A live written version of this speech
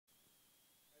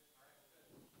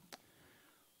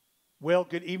Well,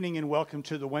 good evening and welcome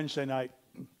to the Wednesday night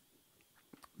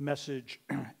message,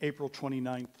 April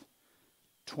 29th,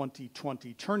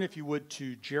 2020. Turn, if you would,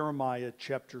 to Jeremiah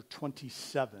chapter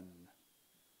 27.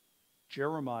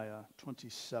 Jeremiah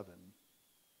 27.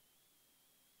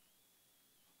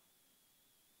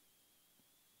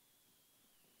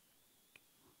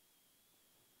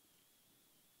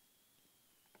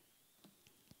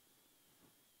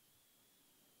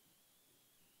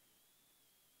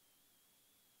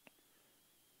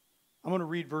 I'm going to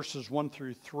read verses 1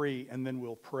 through 3, and then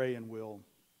we'll pray and we'll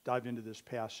dive into this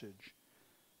passage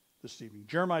this evening.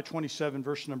 Jeremiah 27,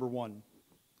 verse number 1.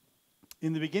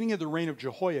 In the beginning of the reign of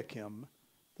Jehoiakim,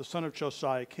 the son of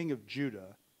Josiah, king of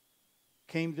Judah,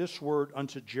 came this word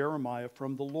unto Jeremiah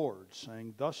from the Lord,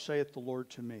 saying, Thus saith the Lord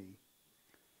to me,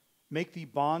 Make thee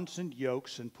bonds and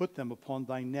yokes, and put them upon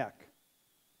thy neck,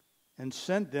 and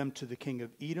send them to the king of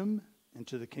Edom, and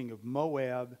to the king of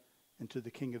Moab, and to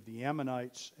the king of the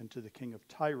Ammonites, and to the king of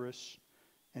Tyrus,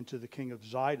 and to the king of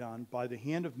Zidon, by the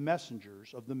hand of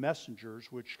the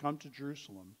messengers which come to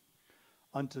Jerusalem,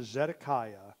 unto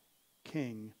Zedekiah,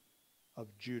 king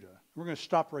of Judah. We're going to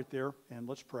stop right there, and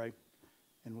let's pray,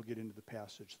 and we'll get into the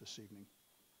passage this evening.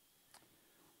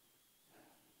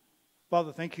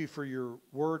 Father, thank you for your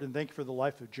word, and thank you for the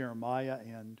life of Jeremiah,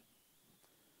 and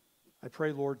I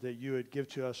pray, Lord, that you would give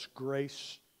to us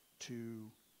grace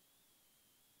to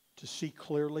see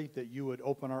clearly, that you would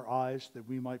open our eyes, that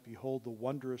we might behold the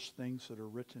wondrous things that are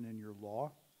written in your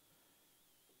law,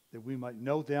 that we might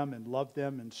know them and love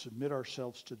them and submit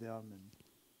ourselves to them, and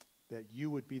that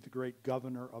you would be the great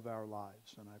governor of our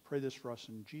lives. And I pray this for us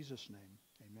in Jesus' name.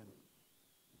 Amen.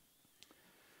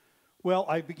 Well,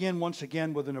 I begin once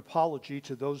again with an apology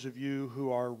to those of you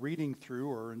who are reading through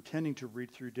or intending to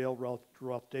read through Dale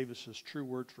Ralph Davis's True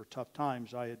Words for Tough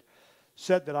Times. I had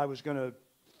said that I was going to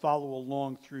follow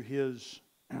along through his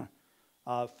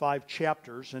 5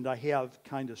 chapters, and I have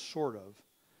kind of, sort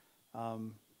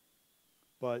of.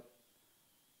 But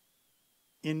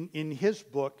in his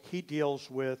book, he deals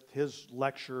with, his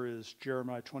lecture is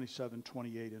Jeremiah 27,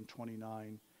 28, and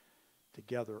 29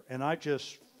 together. And I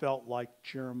just felt like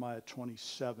Jeremiah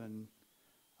 27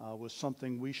 was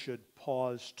something we should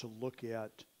pause to look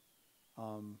at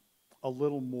a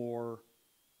little more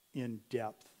in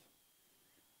depth.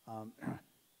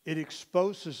 It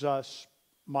exposes us,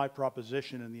 my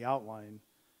proposition in the outline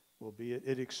will be,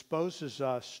 it exposes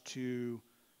us to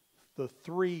the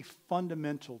 3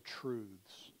 fundamental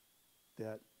truths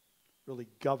that really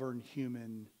govern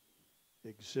human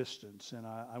existence. And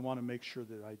I want to make sure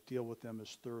that I deal with them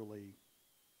as thoroughly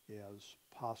as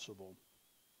possible.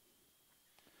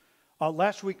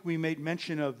 Last week we made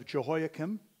mention of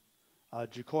Jehoiakim.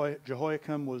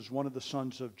 Jehoiakim was one of the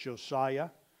sons of Josiah,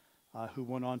 who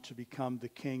went on to become the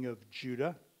king of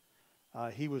Judah.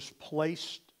 He was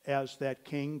placed as that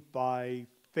king by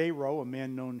Pharaoh, a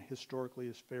man known historically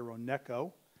as Pharaoh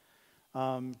Necho.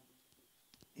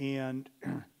 And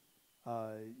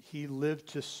he lived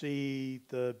to see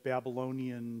the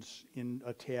Babylonians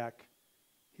attack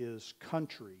his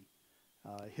country.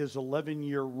 His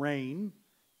 11-year reign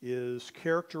is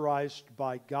characterized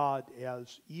by God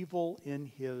as evil in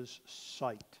his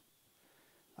sight.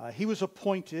 He was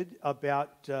appointed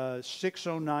about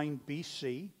 609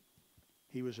 BC.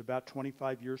 He was about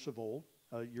 25 years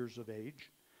of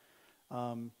age.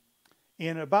 And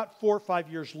about 4 or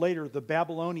 5 years later, the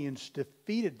Babylonians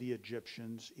defeated the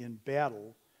Egyptians in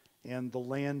battle, and the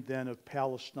land then of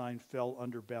Palestine fell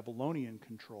under Babylonian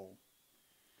control.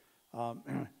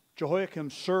 Jehoiakim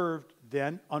served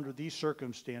then under these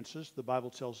circumstances. The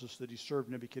Bible tells us that he served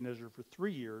Nebuchadnezzar for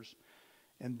 3 years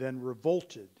and then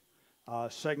revolted.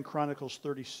 2 Chronicles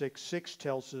 36:6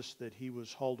 tells us that he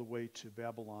was hauled away to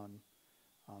Babylon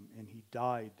and he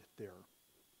died there.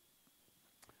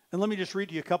 And let me just read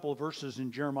to you a couple of verses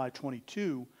in Jeremiah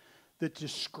 22 that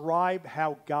describe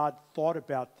how God thought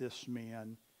about this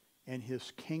man and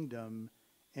his kingdom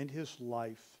and his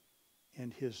life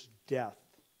and his death.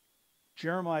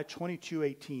 Jeremiah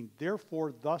 22:18,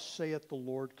 Therefore thus saith the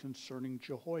Lord concerning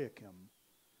Jehoiakim,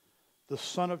 the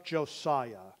son of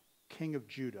Josiah, king of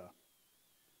Judah,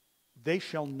 They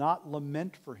shall not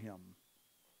lament for him,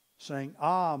 saying,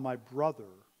 Ah, my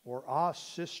brother, or Ah,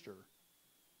 sister.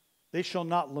 They shall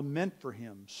not lament for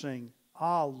him, saying,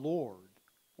 Ah, Lord,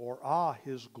 or Ah,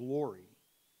 his glory.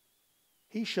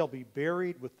 He shall be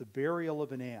buried with the burial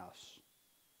of an ass,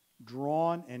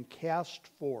 drawn and cast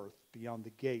forth beyond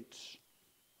the gates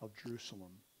of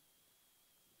Jerusalem.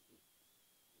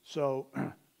 So,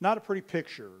 not a pretty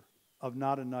picture of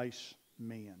not a nice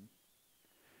man.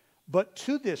 But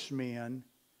to this man,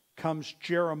 comes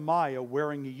Jeremiah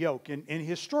wearing a yoke. And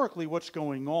historically, what's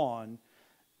going on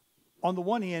the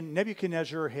one hand,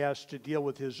 Nebuchadnezzar has to deal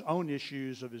with his own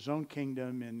issues of his own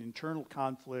kingdom and internal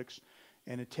conflicts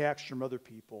and attacks from other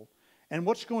people. And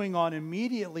what's going on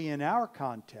immediately in our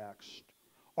context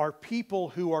are people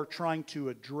who are trying to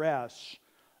address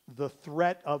the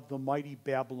threat of the mighty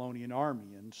Babylonian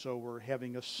army. And so we're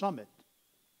having a summit,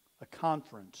 a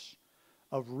conference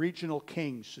of regional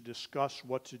kings to discuss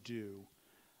what to do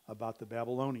about the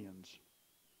Babylonians.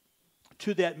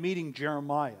 To that meeting,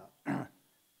 Jeremiah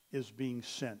is being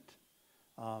sent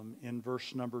in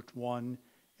verse number 1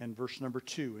 and verse number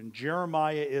 2. And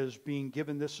Jeremiah is being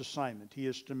given this assignment. He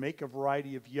is to make a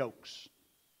variety of yokes.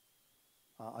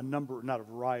 A number, not a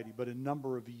variety, but a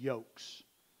number of yokes.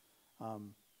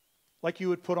 Like you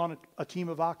would put on a team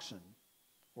of oxen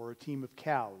or a team of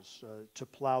cows to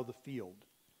plow the field.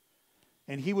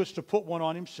 And he was to put one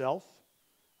on himself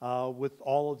with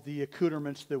all of the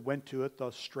accoutrements that went to it,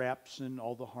 the straps and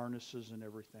all the harnesses and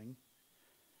everything.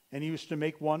 And he was to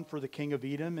make one for the king of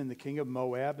Edom and the king of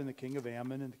Moab and the king of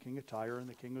Ammon and the king of Tyre and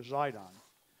the king of Zidon.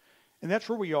 And that's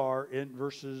where we are in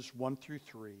verses 1 through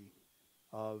 3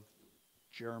 of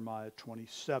Jeremiah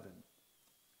 27.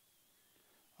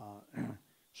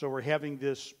 So we're having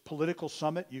this political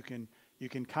summit. You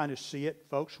can kind of see it,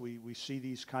 folks. We see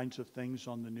these kinds of things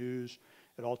on the news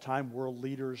at all time. World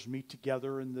leaders meet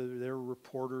together, and their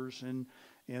reporters and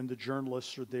the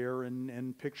journalists are there,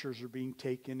 and pictures are being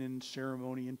taken, and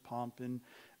ceremony and pomp, and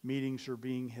meetings are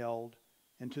being held.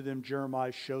 And to them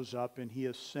Jeremiah shows up, and he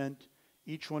has sent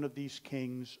each one of these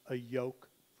kings a yoke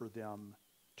for them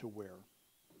to wear.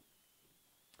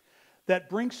 That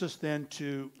brings us then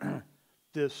to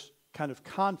this kind of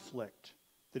conflict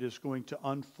that is going to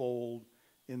unfold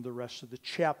in the rest of the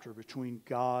chapter between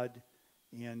God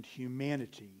and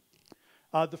humanity.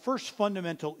 The first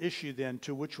fundamental issue then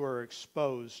to which we're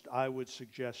exposed, I would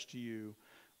suggest to you,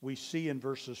 we see in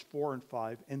verses 4 and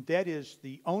 5, and that is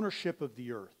the ownership of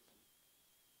the earth.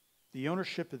 The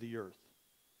ownership of the earth.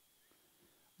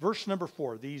 Verse number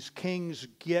 4, these kings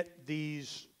get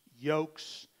these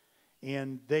yokes,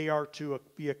 and they are to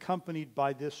be accompanied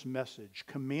by this message.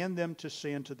 Command them to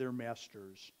say unto their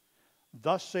masters,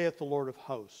 Thus saith the Lord of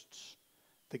hosts,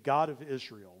 the God of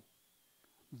Israel,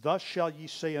 Thus shall ye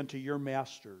say unto your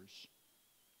masters,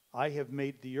 I have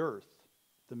made the earth,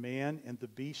 the man and the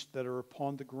beast that are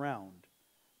upon the ground,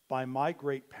 by my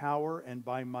great power and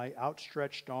by my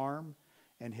outstretched arm,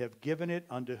 and have given it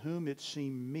unto whom it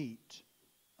seemed meet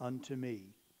unto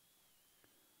me.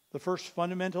 The first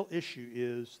fundamental issue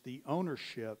is the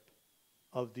ownership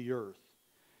of the earth.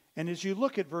 And as you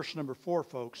look at verse number 4,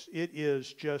 folks, it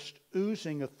is just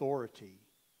oozing authority.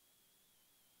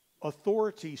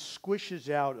 Authority squishes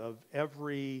out of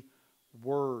every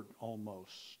word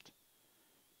almost.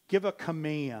 Give a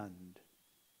command,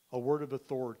 a word of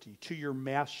authority, to your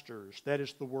masters. That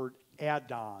is the word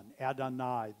Adon,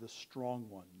 Adonai, the strong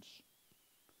ones.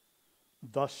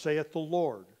 Thus saith the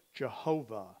Lord,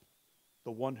 Jehovah,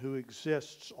 the one who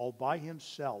exists all by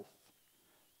himself,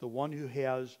 the one who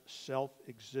has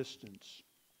self-existence.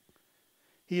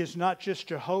 He is not just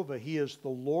Jehovah, he is the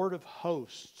Lord of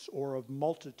hosts, or of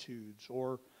multitudes,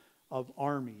 or of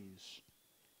armies.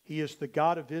 He is the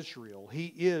God of Israel. He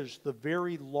is the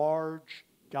very large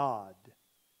God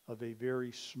of a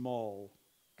very small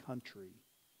country.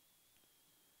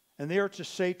 And they are to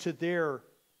say to their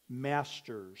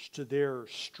masters, to their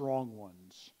strong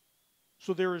ones.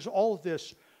 So there is all of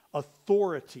this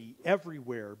authority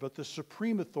everywhere, but the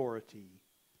supreme authority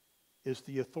is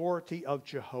the authority of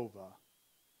Jehovah.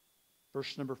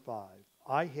 Verse number 5,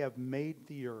 I have made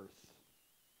the earth,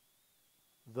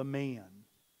 the man,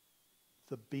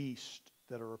 the beast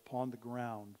that are upon the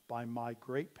ground by my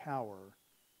great power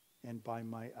and by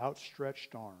my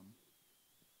outstretched arm.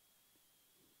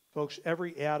 Folks,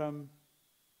 every atom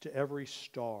to every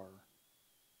star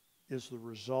is the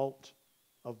result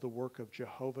of the work of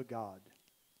Jehovah God.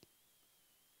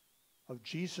 Of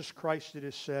Jesus Christ it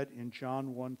is said in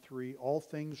John 1:3, all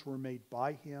things were made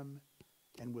by him,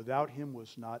 and without him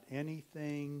was not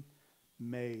anything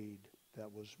made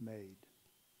that was made.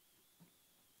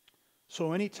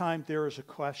 So anytime there is a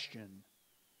question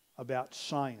about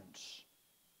science,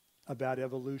 about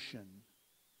evolution,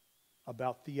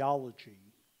 about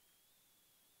theology,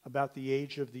 about the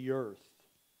age of the earth,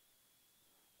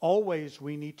 always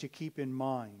we need to keep in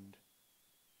mind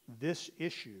this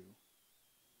issue.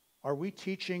 Are we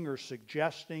teaching or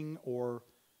suggesting or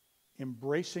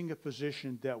embracing a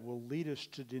position that will lead us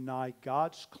to deny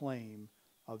God's claim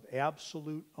of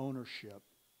absolute ownership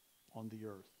on the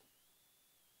earth?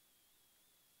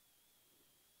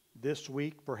 This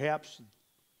week, perhaps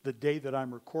the day that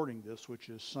I'm recording this, which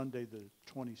is Sunday the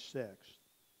 26th,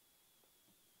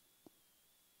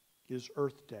 is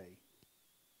Earth Day.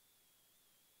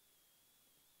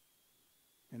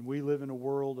 And we live in a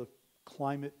world of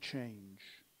climate change.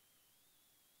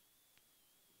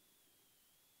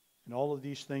 And all of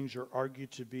these things are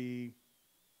argued to be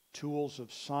tools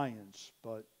of science,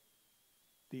 but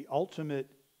the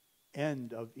ultimate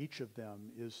end of each of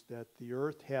them is that the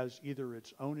earth has either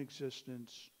its own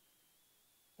existence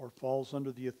or falls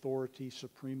under the authority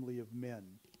supremely of men.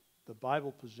 The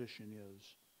Bible position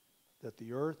is that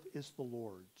the earth is the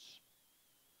Lord's.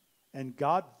 And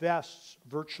God vests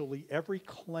virtually every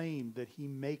claim that he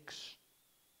makes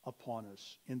upon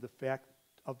us in the fact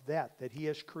of that he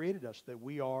has created us, that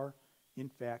we are, in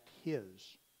fact,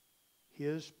 his.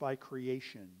 His by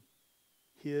creation.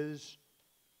 His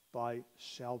by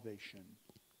salvation.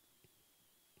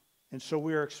 And so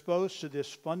we are exposed to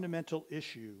this fundamental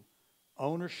issue,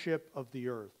 ownership of the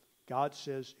earth. God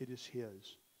says it is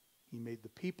his. He made the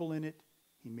people in it.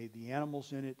 He made the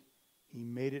animals in it. He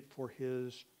made it for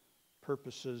his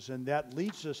purposes. And that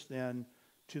leads us then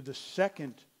to the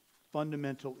second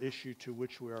fundamental issue to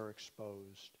which we are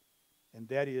exposed, and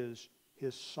that is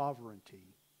his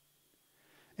sovereignty.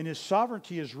 And his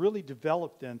sovereignty is really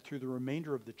developed then through the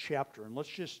remainder of the chapter. And let's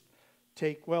just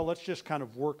kind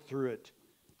of work through it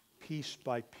piece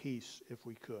by piece if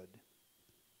we could.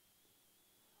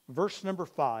 Verse number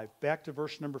 5, back to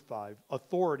verse number 5.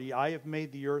 Authority, I have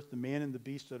made the earth, the man and the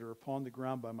beast that are upon the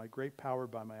ground by my great power,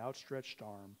 by my outstretched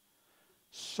arm.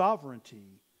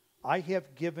 Sovereignty, I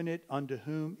have given it unto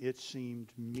whom it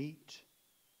seemed meet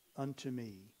unto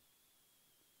me.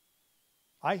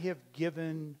 I have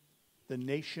given the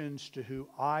nations to who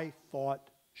I thought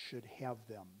should have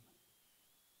them.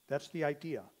 That's the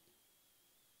idea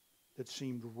that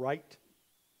seemed right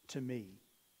to me.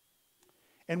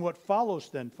 And what follows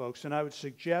then, folks, and I would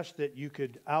suggest that you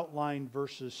could outline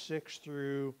verses 6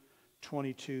 through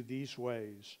 22 these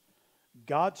ways.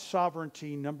 God's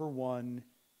sovereignty, number 1,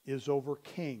 is over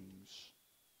kings,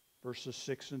 verses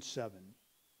 6 and 7.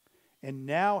 And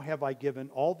now have I given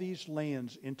all these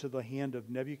lands into the hand of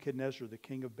Nebuchadnezzar, the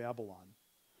king of Babylon,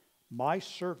 my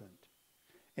servant,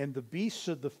 and the beasts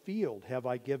of the field have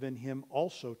I given him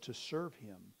also to serve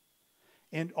him.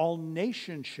 And all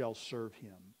nations shall serve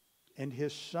him, and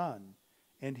his son,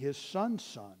 and his son's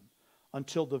son,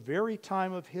 until the very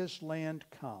time of his land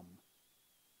come.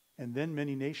 And then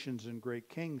many nations and great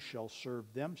kings shall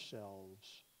serve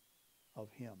themselves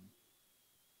of him.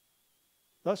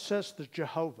 Thus says the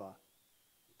Jehovah,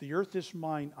 the earth is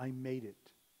mine, I made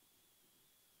it.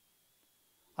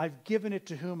 I've given it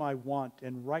to whom I want,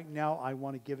 and right now I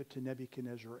want to give it to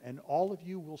Nebuchadnezzar, and all of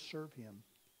you will serve him.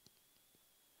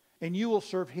 And you will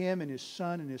serve him and his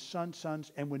son's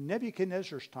sons, and when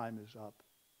Nebuchadnezzar's time is up,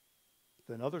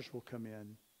 then others will come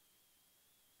in,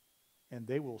 and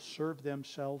they will serve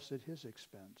themselves at his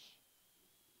expense.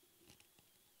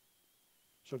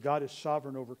 So God is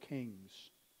sovereign over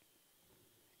kings.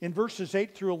 In verses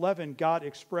 8 through 11, God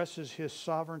expresses his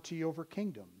sovereignty over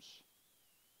kingdoms.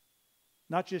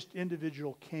 Not just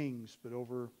individual kings, but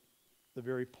over the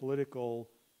very political,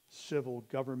 civil,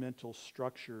 governmental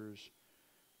structures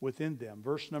within them.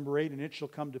 Verse number 8, and it shall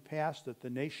come to pass that the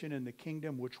nation and the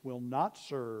kingdom which will not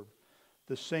serve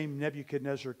the same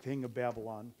Nebuchadnezzar, king of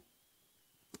Babylon,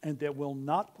 and that will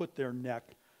not put their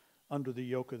neck under the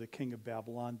yoke of the king of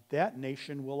Babylon, that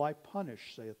nation will I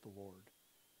punish, saith the Lord,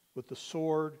 with the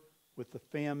sword, with the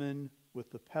famine, with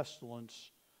the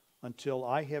pestilence, until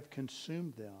I have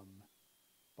consumed them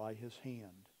by his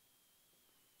hand.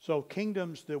 So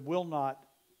kingdoms that will not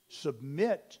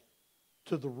submit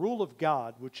to the rule of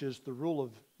God, which is the rule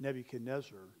of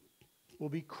Nebuchadnezzar, will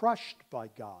be crushed by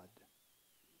God.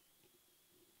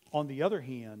 On the other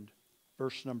hand,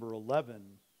 verse number 11,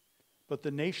 but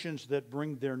the nations that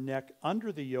bring their neck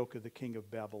under the yoke of the king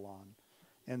of Babylon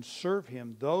and serve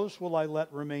him, those will I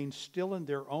let remain still in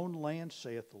their own land,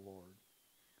 saith the Lord,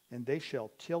 and they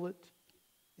shall till it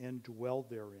and dwell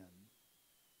therein.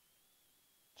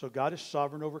 So God is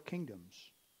sovereign over kingdoms.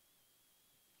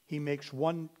 He makes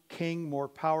one king more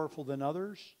powerful than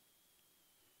others.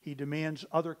 He demands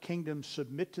other kingdoms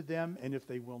submit to them, and if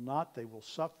they will not, they will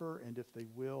suffer, and if they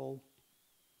will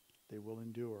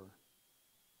endure.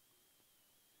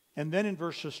 And then in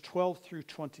verses 12 through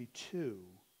 22,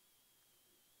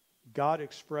 God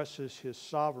expresses his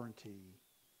sovereignty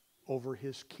over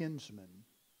his kinsmen.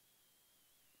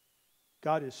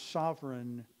 God is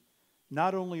sovereign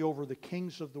not only over the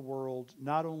kings of the world,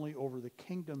 not only over the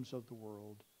kingdoms of the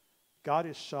world, God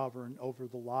is sovereign over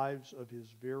the lives of his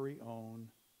very own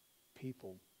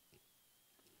people.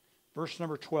 Verse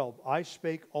number 12, I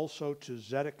spake also to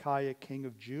Zedekiah king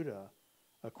of Judah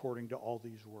according to all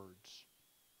these words.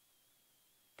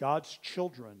 God's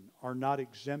children are not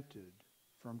exempted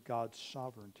from God's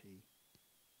sovereignty.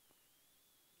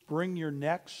 Bring your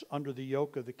necks under the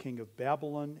yoke of the king of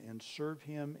Babylon and serve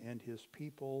him and his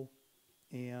people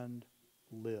and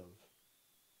live.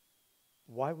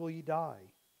 Why will ye die?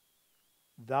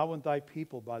 Thou and thy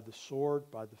people by the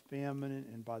sword, by the famine,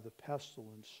 and by the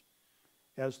pestilence,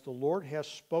 as the Lord has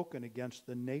spoken against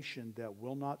the nation that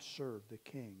will not serve the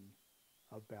king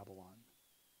of Babylon.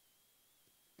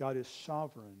 God is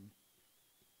sovereign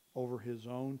over his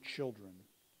own children.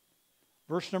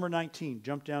 Verse number 19,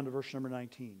 jump down to verse number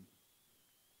 19.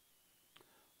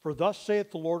 For thus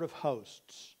saith the Lord of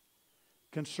hosts,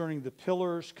 concerning the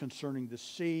pillars, concerning the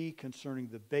sea, concerning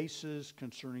the bases,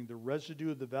 concerning the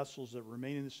residue of the vessels that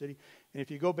remain in the city. And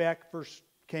if you go back, 1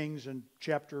 Kings and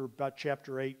chapter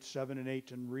 8, 7 and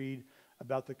 8, and read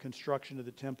about the construction of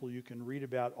the temple, you can read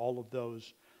about all of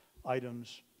those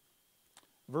items.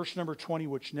 Verse number 20,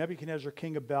 which Nebuchadnezzar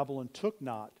king of Babylon took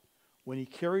not, when he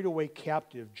carried away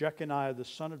captive Jeconiah the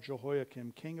son of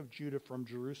Jehoiakim king of Judah from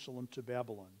Jerusalem to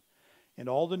Babylon, and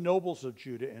all the nobles of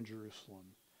Judah and Jerusalem.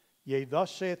 Yea, thus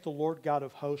saith the Lord God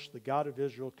of hosts, the God of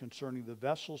Israel, concerning the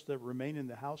vessels that remain in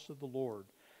the house of the Lord,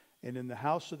 and in the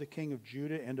house of the king of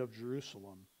Judah and of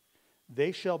Jerusalem.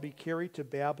 They shall be carried to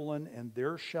Babylon, and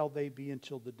there shall they be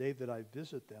until the day that I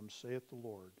visit them, saith the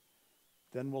Lord.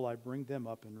 Then will I bring them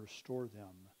up and restore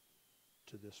them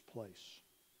to this place.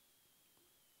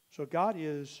 So God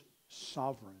is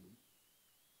sovereign.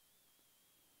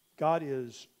 God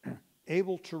is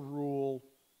able to rule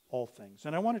all things.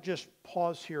 And I want to just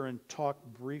pause here and talk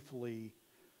briefly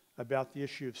about the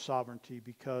issue of sovereignty,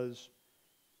 because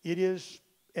it is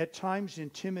at times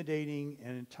intimidating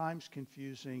and at times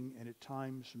confusing and at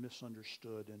times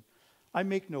misunderstood. And I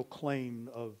make no claim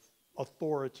of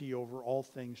authority over all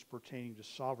things pertaining to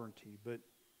sovereignty, but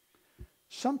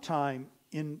sometimes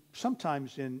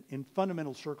in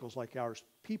fundamental circles like ours,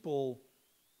 people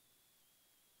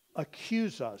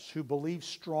accuse us who believe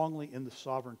strongly in the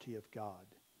sovereignty of God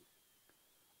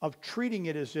of treating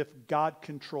it as if God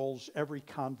controls every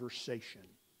conversation.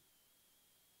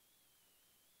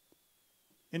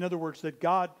 In other words, that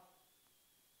God,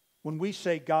 when we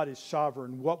say God is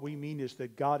sovereign, what we mean is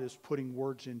that God is putting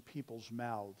words in people's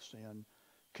mouths and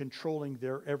controlling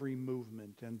their every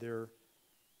movement and their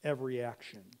every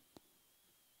action.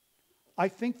 I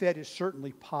think that is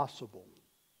certainly possible.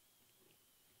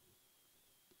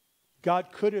 God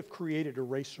could have created a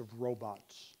race of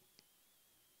robots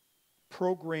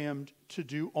programmed to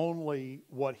do only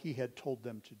what he had told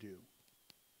them to do.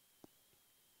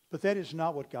 But that is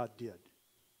not what God did.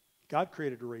 God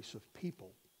created a race of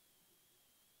people,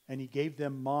 and he gave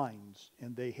them minds,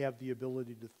 and they have the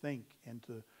ability to think and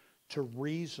to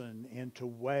reason and to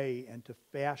weigh and to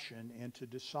fashion and to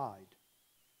decide.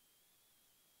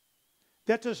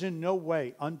 That does in no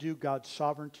way undo God's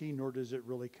sovereignty, nor does it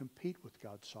really compete with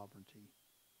God's sovereignty.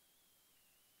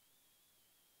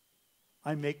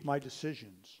 I make my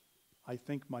decisions. I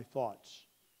think my thoughts.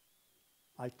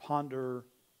 I ponder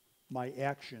my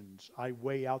actions. I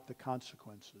weigh out the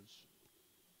consequences.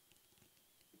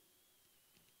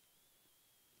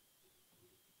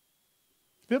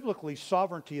 Biblically,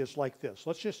 sovereignty is like this.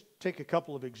 Let's just take a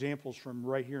couple of examples from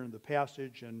right here in the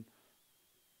passage, and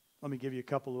let me give you a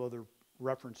couple of other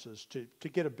references to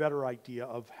get a better idea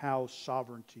of how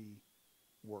sovereignty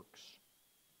works.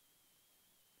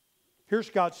 Here's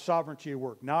God's sovereignty at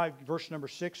work. Now, verse number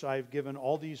 6, I have given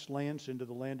all these lands into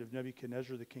the land of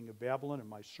Nebuchadnezzar, the king of Babylon, and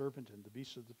my servant and the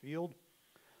beasts of the field.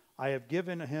 I have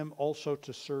given him also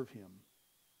to serve him.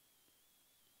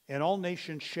 And all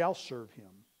nations shall serve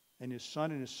him, and his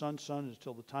son's son,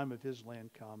 until the time of his land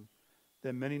come.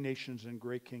 Then many nations and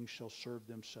great kings shall serve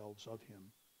themselves of him.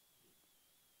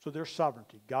 So there's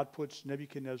sovereignty. God puts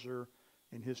Nebuchadnezzar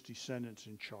and his descendants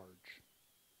in charge.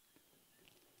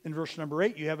 In verse number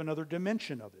 8, you have another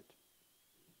dimension of it.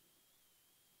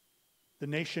 The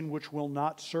nation which will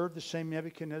not serve the same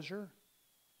Nebuchadnezzar,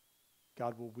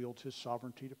 God will wield his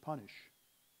sovereignty to punish.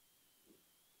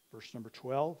 Verse number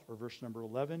 12, or verse number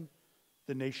 11,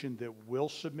 the nation that will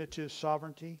submit to his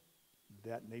sovereignty,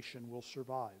 that nation will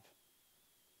survive.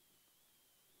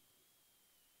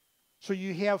 So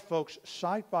you have, folks,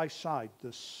 side by side,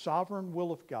 the sovereign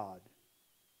will of God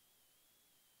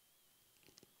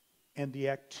and the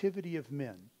activity of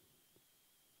men.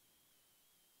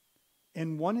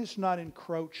 And one is not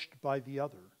encroached by the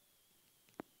other.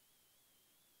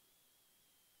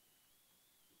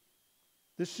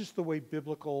 This is the way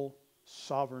biblical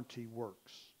sovereignty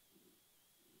works.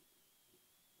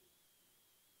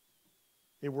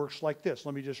 It works like this.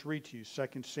 Let me just read to you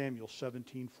 2 Samuel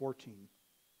 17:14.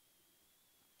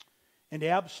 And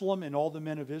Absalom and all the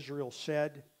men of Israel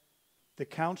said, the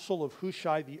counsel of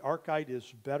Hushai the Archite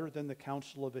is better than the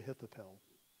counsel of Ahithophel.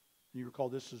 You recall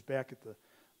this is back at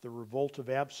the revolt of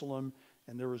Absalom,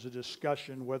 and there was a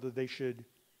discussion whether they should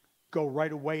go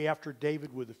right away after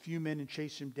David with a few men and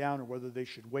chase him down, or whether they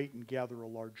should wait and gather a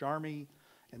large army.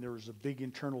 And there was a big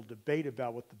internal debate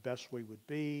about what the best way would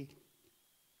be.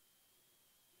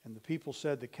 And the people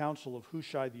said the counsel of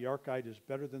Hushai the Archite is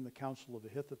better than the counsel of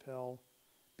Ahithophel,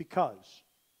 because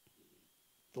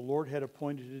the Lord had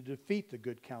appointed to defeat the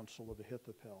good counsel of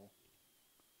Ahithophel,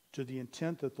 to the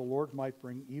intent that the Lord might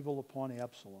bring evil upon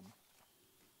Absalom.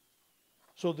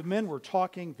 So the men were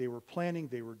talking, they were planning,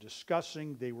 they were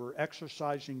discussing, they were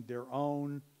exercising their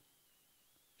own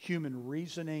human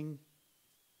reasoning,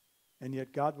 and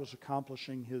yet God was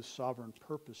accomplishing his sovereign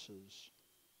purposes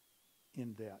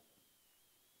in that.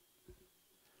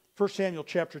 1 Samuel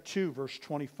chapter 2, verse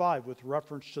 25, with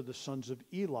reference to the sons of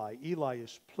Eli. Eli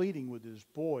is pleading with his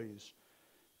boys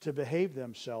to behave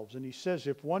themselves. And he says,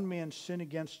 if one man sin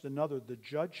against another, the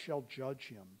judge shall judge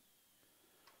him.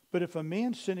 But if a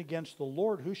man sin against the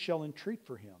Lord, who shall entreat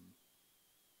for him?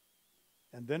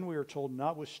 And then we are told,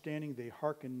 notwithstanding they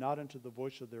hearkened not unto the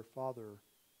voice of their father,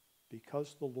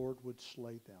 because the Lord would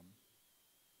slay them.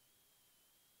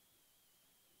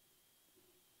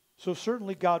 So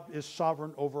certainly God is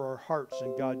sovereign over our hearts,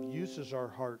 and God uses our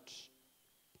hearts.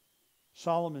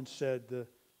 Solomon said, the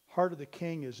heart of the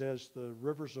king is as the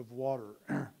rivers of water.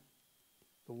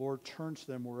 The Lord turns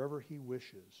them wherever he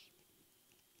wishes.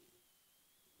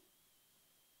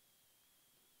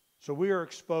 So we are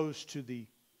exposed to the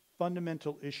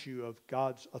fundamental issue of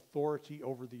God's authority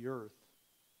over the earth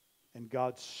and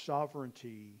God's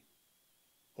sovereignty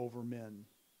over men.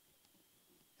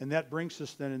 And that brings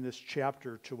us then in this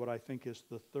chapter to what I think is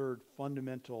the third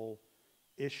fundamental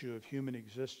issue of human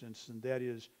existence, and that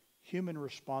is human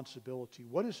responsibility.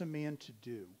 What is a man to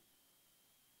do?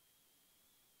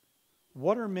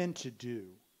 What are men to do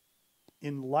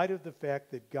in light of the fact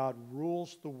that God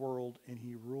rules the world and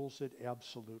he rules it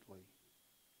absolutely?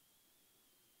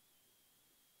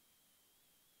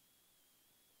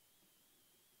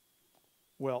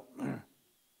 Well,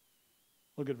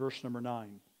 look at verse number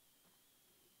 9.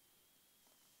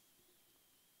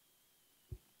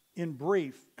 In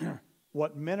brief,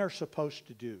 what men are supposed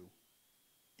to do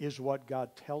is what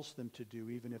God tells them to do,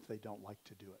 even if they don't like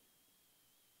to do it.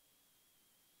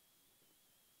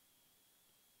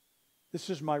 This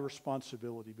is my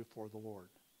responsibility before the Lord,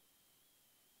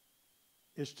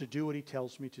 is to do what he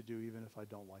tells me to do, even if I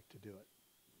don't like to do it.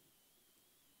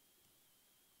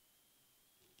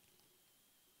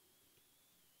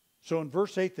 So in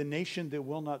verse 8, the nation that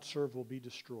will not serve will be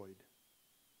destroyed,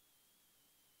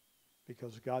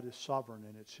 because God is sovereign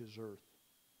and it's his earth.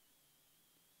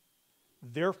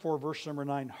 Therefore, verse number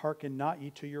 9, hearken not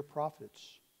ye to your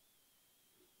prophets,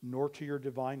 nor to your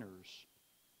diviners,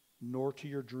 nor to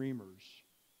your dreamers,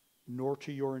 nor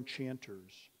to your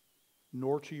enchanters,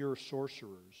 nor to your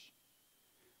sorcerers,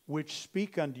 which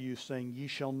speak unto you, saying, ye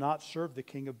shall not serve the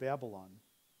king of Babylon.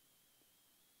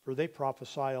 For they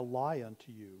prophesy a lie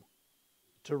unto you,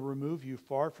 to remove you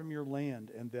far from your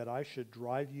land, and that I should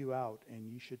drive you out, and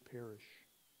ye should perish.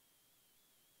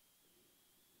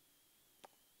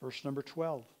 Verse number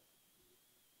 12.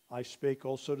 I spake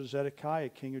also to Zedekiah,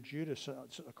 king of Judah,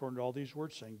 according to all these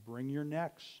words, saying, bring your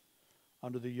necks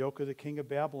under the yoke of the king of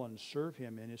Babylon, and serve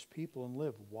him and his people, and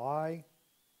live. Why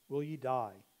will ye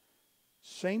die?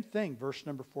 Same thing, verse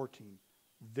number 14.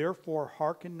 Therefore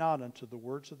hearken not unto the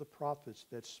words of the prophets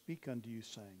that speak unto you,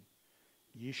 saying,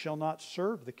 ye shall not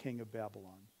serve the king of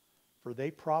Babylon, for they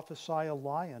prophesy a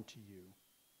lie unto you.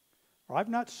 For I've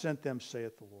not sent them,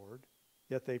 saith the Lord,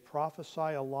 yet they prophesy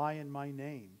a lie in my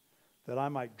name, that I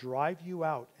might drive you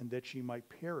out, and that ye might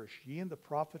perish, ye and the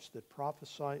prophets that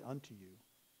prophesy unto you.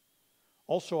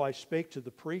 Also I spake to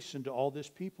the priests and to all this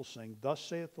people, saying, thus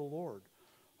saith the Lord,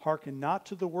 hearken not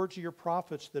to the words of your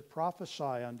prophets that prophesy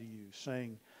unto you,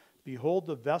 saying, behold,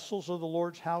 the vessels of the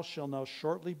Lord's house shall now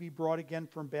shortly be brought again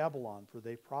from Babylon, for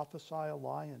they prophesy a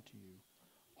lie unto you.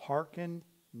 Hearken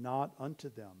not unto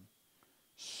them.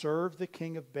 Serve the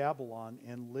king of Babylon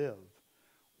and live.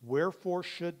 Wherefore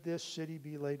should this city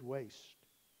be laid waste?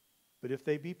 But if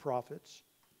they be prophets,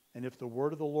 and if the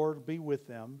word of the Lord be with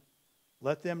them,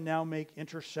 let them now make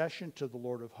intercession to the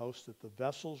Lord of hosts, that the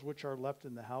vessels which are left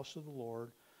in the house of the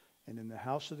Lord and in the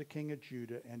house of the king of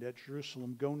Judah and at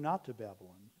Jerusalem go not to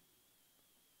Babylon.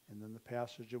 And then the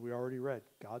passage that we already read,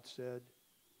 God said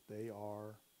they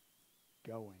are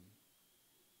going.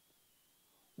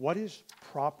 What is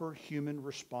proper human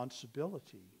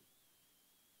responsibility?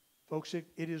 Folks, it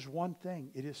is one thing.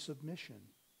 It is submission.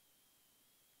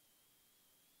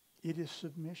 It is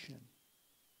submission.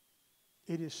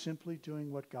 It is simply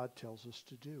doing what God tells us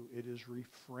to do. It is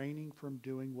refraining from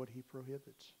doing what he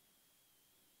prohibits.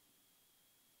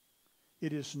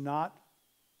 It is not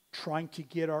trying to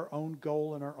get our own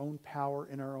goal and our own power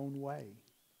in our own way.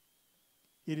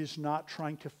 It is not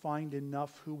trying to find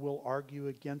enough who will argue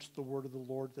against the word of the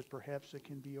Lord that perhaps it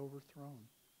can be overthrown.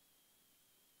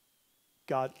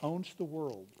 God owns the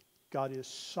world. God is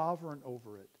sovereign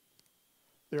over it.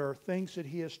 There are things that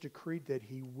he has decreed that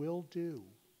he will do.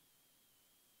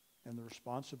 And the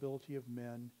responsibility of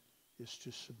men is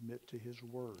to submit to his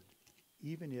word,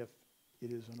 even if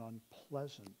it is an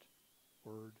unpleasant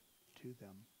word to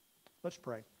them. Let's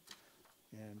pray,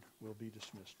 and we'll be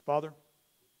dismissed. Father,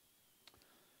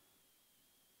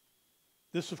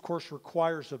 this, of course,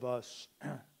 requires of us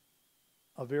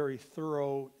a very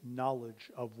thorough knowledge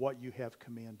of what you have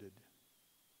commanded.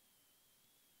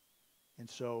 And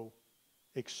so,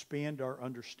 expand our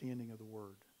understanding of the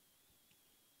word.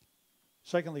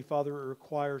 Secondly, Father, it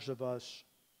requires of us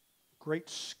great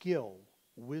skill,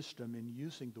 wisdom in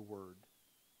using the word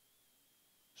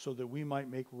so that we might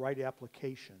make right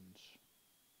applications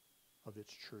of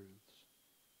its truths.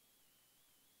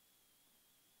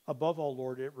 Above all,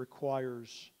 Lord, it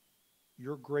requires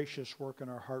your gracious work in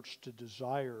our hearts to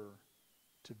desire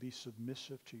to be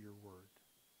submissive to your word.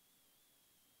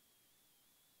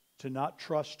 To not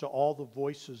trust to all the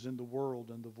voices in the world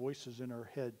and the voices in our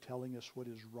head telling us what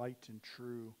is right and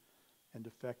true and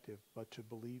effective, but to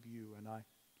believe you. And I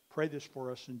pray this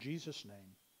for us in Jesus'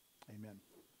 name. Amen.